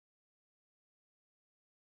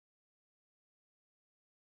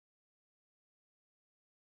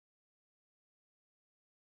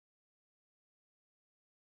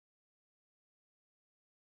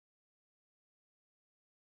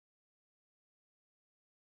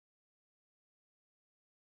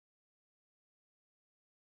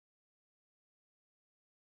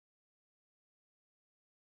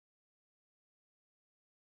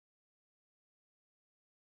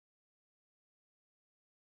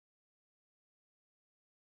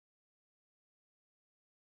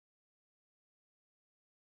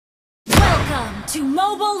Welcome to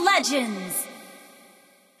Mobile Legends!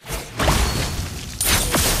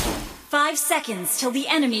 5 seconds till the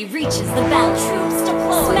enemy reaches the battle troops.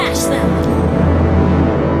 Deploy! Smash them!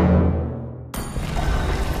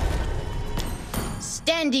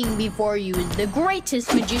 Standing before you is the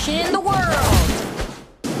greatest magician in the world!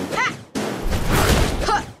 Ha!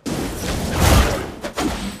 Huh!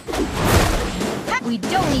 Ha! We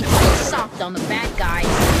don't need to go soft on the bad guys.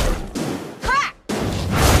 Ha!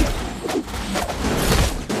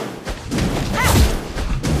 Ha!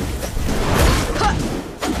 Huh!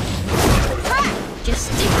 Ha! Just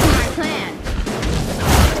stick to my plan.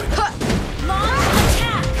 Huh! Launch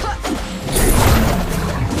attack! Huh!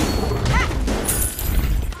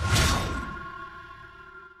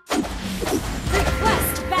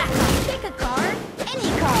 Request backup! Pick a card, any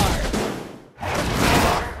card.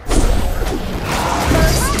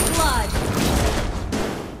 First blood!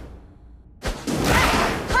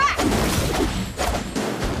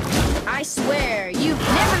 I swear, you've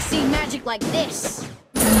never seen magic like this.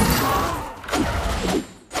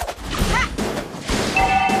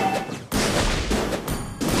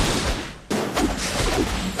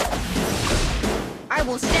 I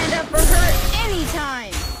will stand up for her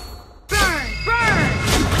anytime. Burn, burn!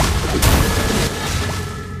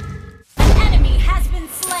 An enemy has been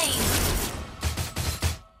slain!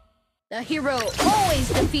 The hero always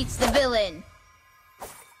defeats the villain.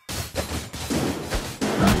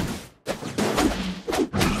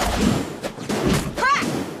 Ha!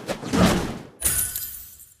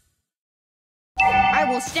 I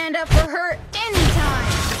will stand up for her anytime.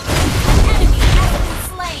 An enemy has been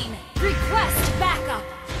slain! Request backup!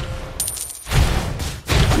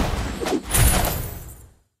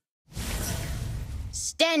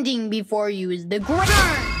 Standing before you is the great...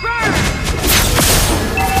 Burn, burn!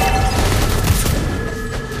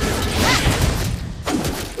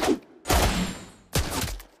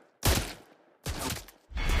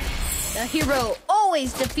 The hero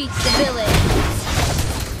always defeats the villain.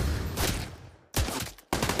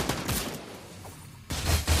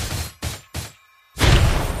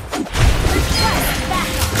 Request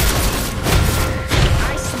backup!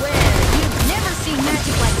 I swear, you've never seen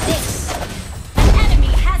magic like this. An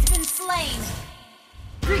enemy has been slain!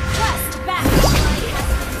 Request backup!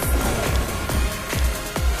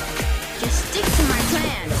 Just stick to my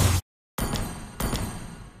plan.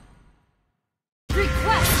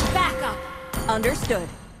 Request backup! Understood.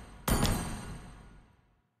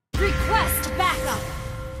 Request backup!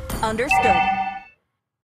 Understood.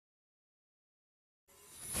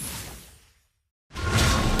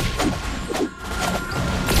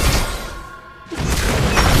 The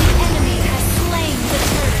enemy has slain the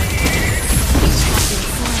turtle. You have been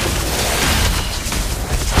slain.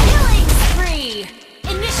 Killing spree!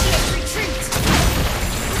 Initiate retreat!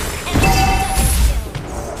 Enemy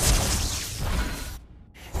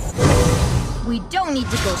We don't need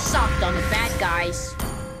to go soft on the bad guys.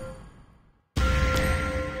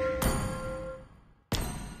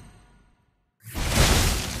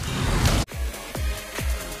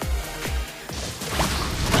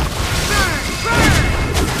 Burn, burn!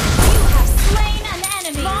 You have slain an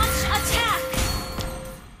enemy! Launch attack!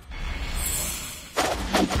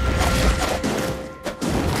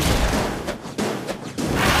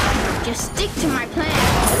 Just stick to my plan.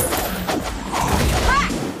 Ha!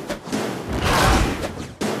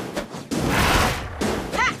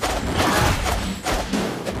 Ha!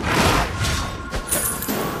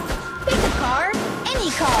 Pick a card, any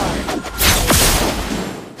card.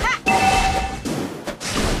 Ha!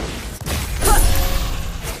 Huh!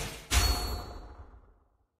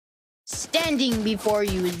 Standing before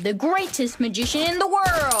you is the greatest magician in the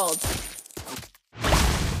world.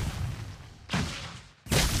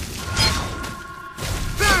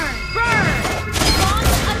 Burn, burn!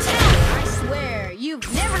 Launch attack! I swear,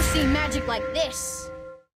 you've never seen magic like this.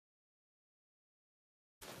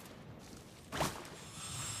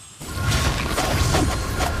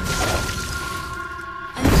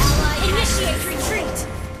 An ally initiate retreat!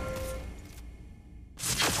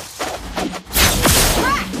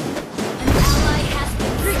 Ha! An ally has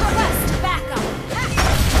been request backup!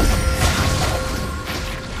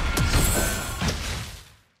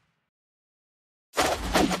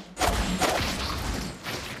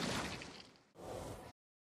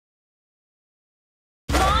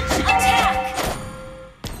 Launch attack!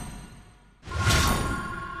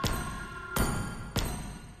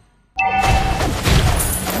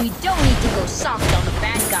 We don't need to go soft on the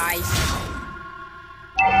bad guys.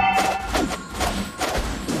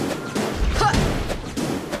 Huh!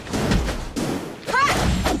 Ha!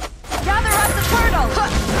 Gather up the turtle!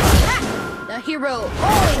 Ha! The hero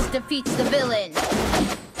always defeats the villain.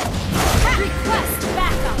 Request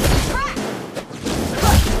backup.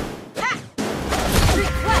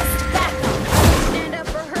 Request backup. Stand up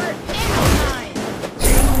for her anytime.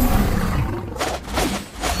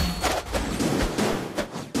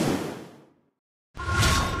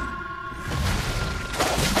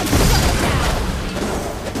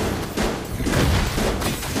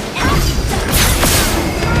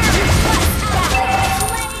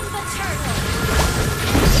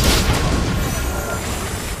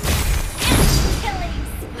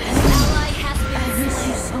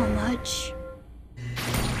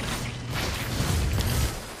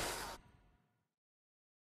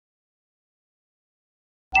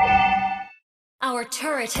 Our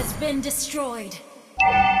turret has been destroyed.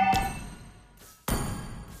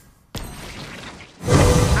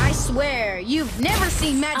 I swear, you've never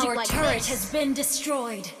seen magic Our like turret this. has been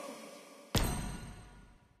destroyed.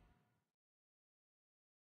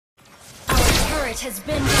 Our turret has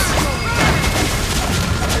been destroyed.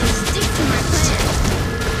 Stick to my plan.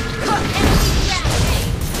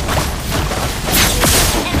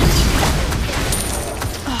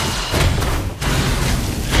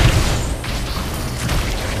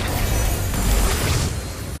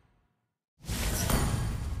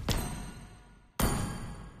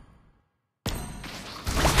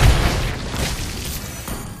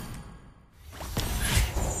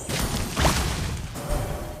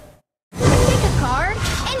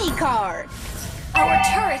 Card. Our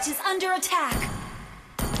turret is under attack.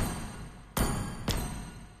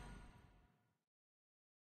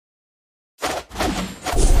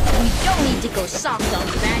 We don't need to go soft on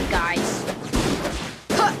the bad guys.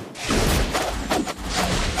 Huh.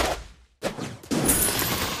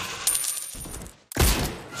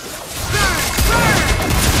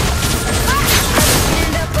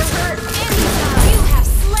 Stand up for her anytime. You have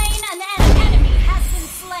slain an enemy. Has been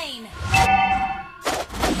slain.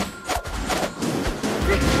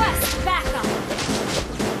 Request backup.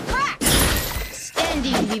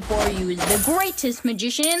 Standing before you is the greatest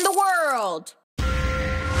magician in the world.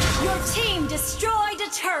 Your team destroyed a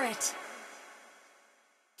turret.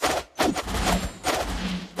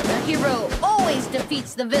 The hero always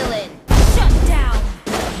defeats the villain. Shut down.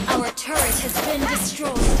 Our turret has been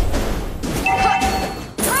destroyed.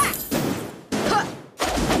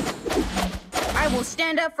 I will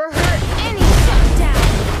stand up for her any Shut down.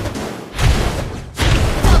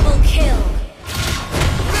 Double kill.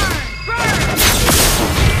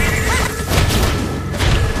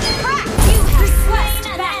 You have slain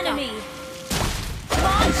an enemy.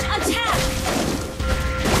 Launch attack.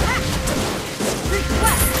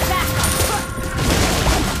 Request backup.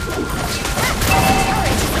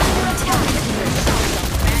 Turret is under attack.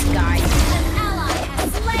 bad guys. An ally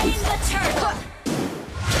has slain the turtle.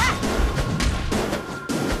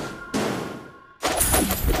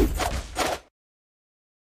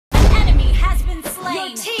 An enemy has been slain.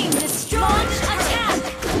 Your team destroyed. Launch attack.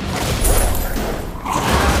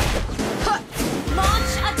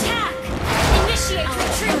 Launch attack. Initiate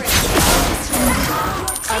retreat.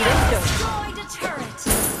 Understood. Destroyed a turret.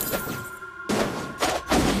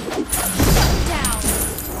 Shut down.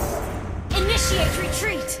 Initiate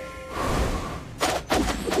retreat.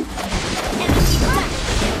 Enemy back.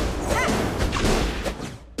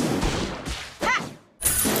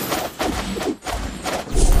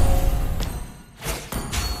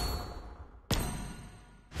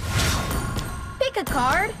 Pick a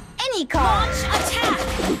card, any card. Launch attack.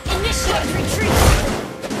 Initiate retreat.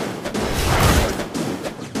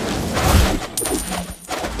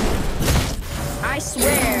 I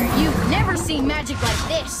swear, you've never seen magic like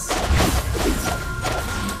this.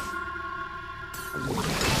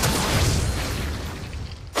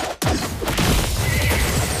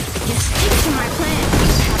 Just stick to my plan.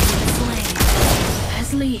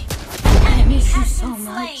 Harley, I miss you so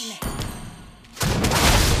much.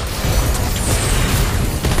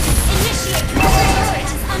 Initiate retreat.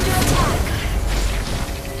 Is under attack.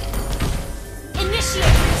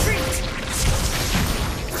 Initiate retreat.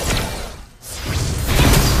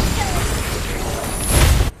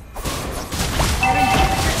 Our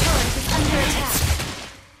inhibitor turret is under attack.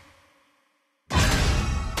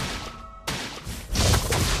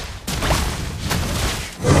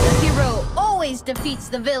 The hero always defeats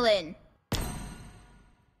the villain.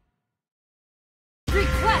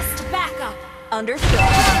 Request backup. Understood.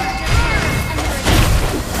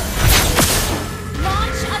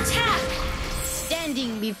 Launch attack.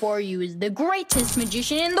 Standing before you is the greatest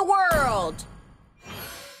magician in the world.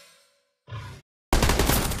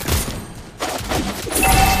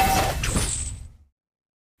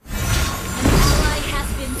 An ally has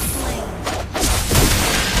been slain.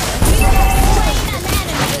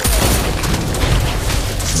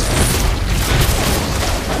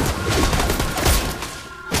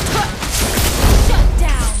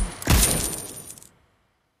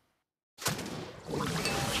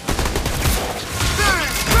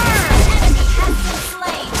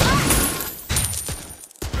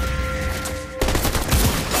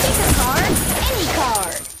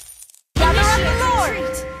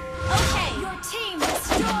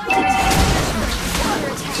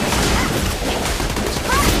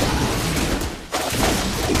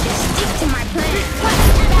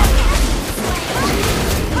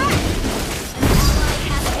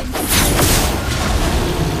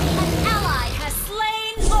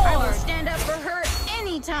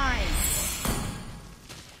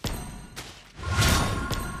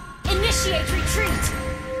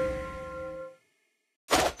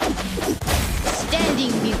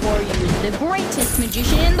 Standing before you is the greatest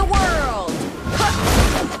magician in the world!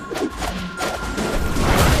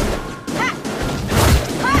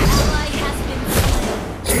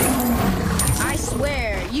 I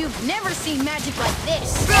swear, you've never seen magic like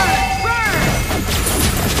this!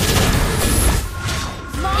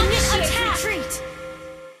 Initiate retreat!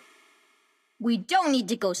 We don't need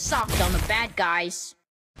to go soft on the bad guys.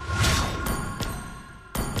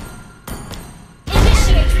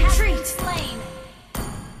 Initiate retreat! Slain.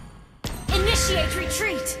 Initiate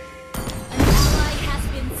retreat! An ally has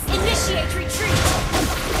been slain. Initiate retreat!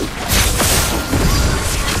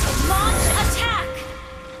 Launch attack!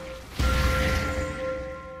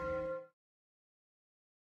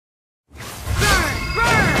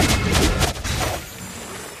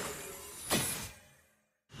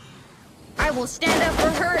 I will stand up for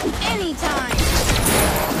her anytime!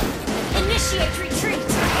 Initiate retreat!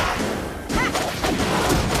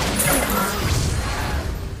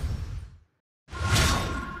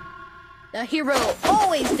 The hero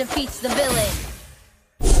always defeats the villain!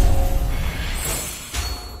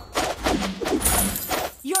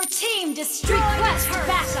 Your team destroyed Request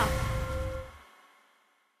backup!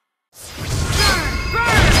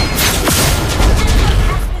 Enemy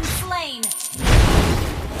has been slain!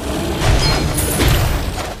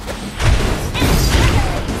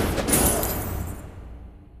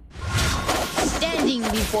 Standing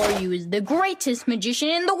before you is the greatest magician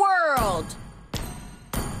in the world!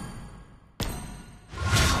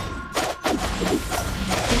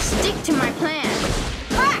 Just stick to my plan.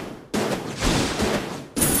 Ha!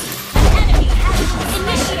 Enemy has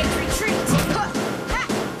initiate retreat! Ha!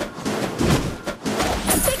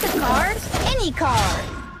 Pick a card, any card.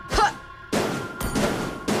 Ha!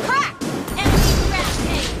 Ha! Enemy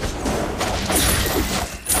rampage!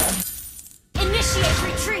 Initiate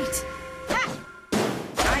retreat! Ha!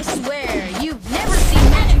 I swear, you've never seen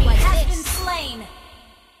magic Enemy like has been this. slain!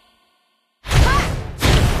 Ha!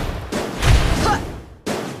 Ha!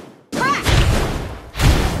 Ha!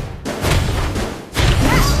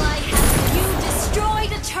 Ally has you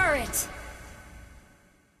destroyed a turret!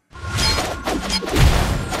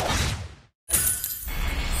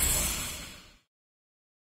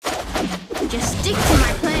 Just stick to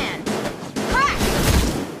my plan. Ha!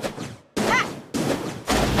 Ha!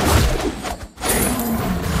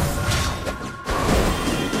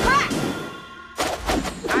 Ha!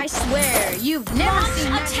 I swear, you've never Launch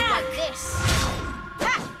seen magic attack. like this.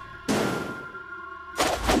 Ha!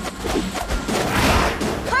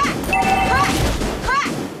 Ha! Ha! Ha!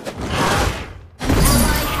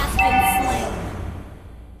 Ally has been slain!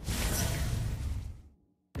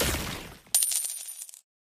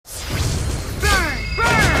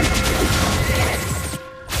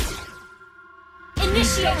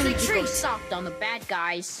 Initiate Don't need to go retreat! soft on the bad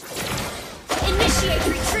guys. Initiate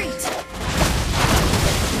retreat!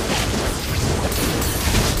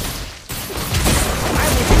 I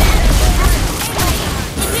will stand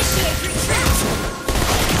Initiate retreat!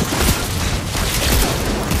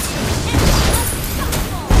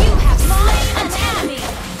 You have slain an enemy!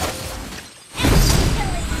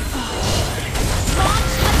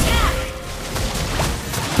 Launch attack!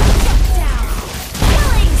 Shut down!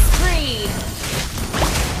 Killing spree!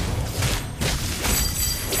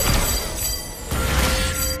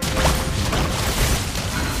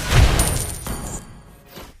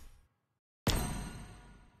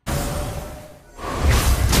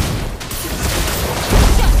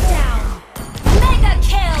 Shut down! Mega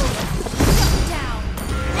kill! Shut down!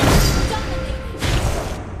 Enemy dominated!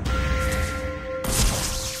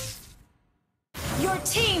 Your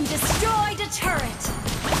team destroyed a turret!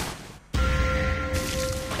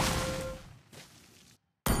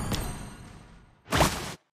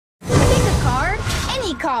 pick a card,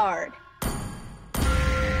 any card.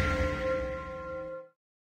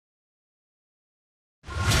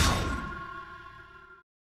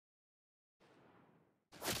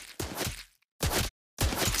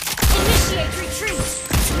 Initiate retreat!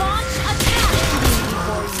 Launch attack!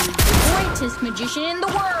 Before you, the greatest magician in the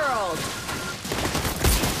world.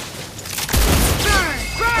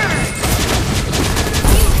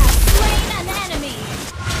 You have slain an enemy!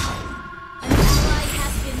 An ally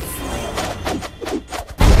has been slain.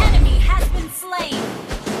 An enemy has been slain!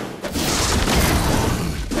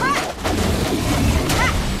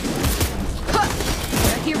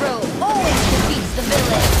 The hero always defeats the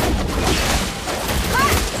villain.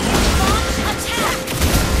 Launch attack!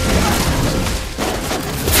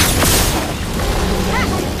 An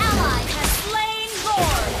ally has slain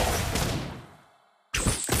Lord!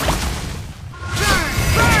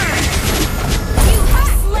 You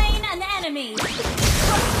have slain an enemy!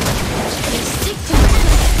 Stick to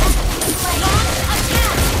my Launch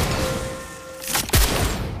attack!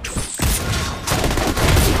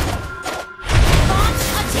 Launch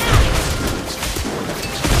attack!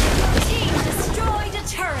 Team destroyed a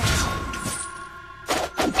turret!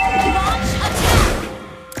 Launch attack!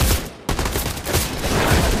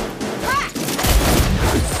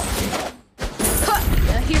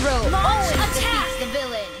 The hero Launch always attack! defeats the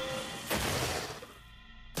villain.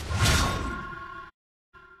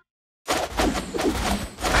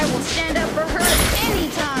 I will stand up for her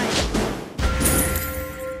anytime.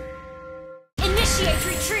 Initiate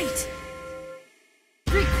retreat!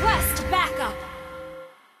 Request backup!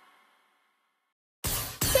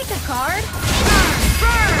 Pick a card.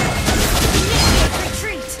 Initiate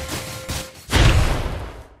retreat!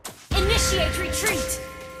 Initiate retreat!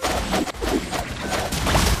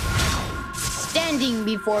 Standing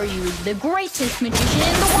before you, the greatest magician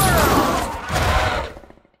in the world.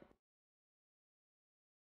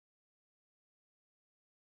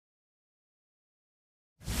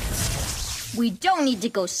 We don't need to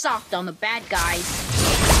go soft on the bad guys.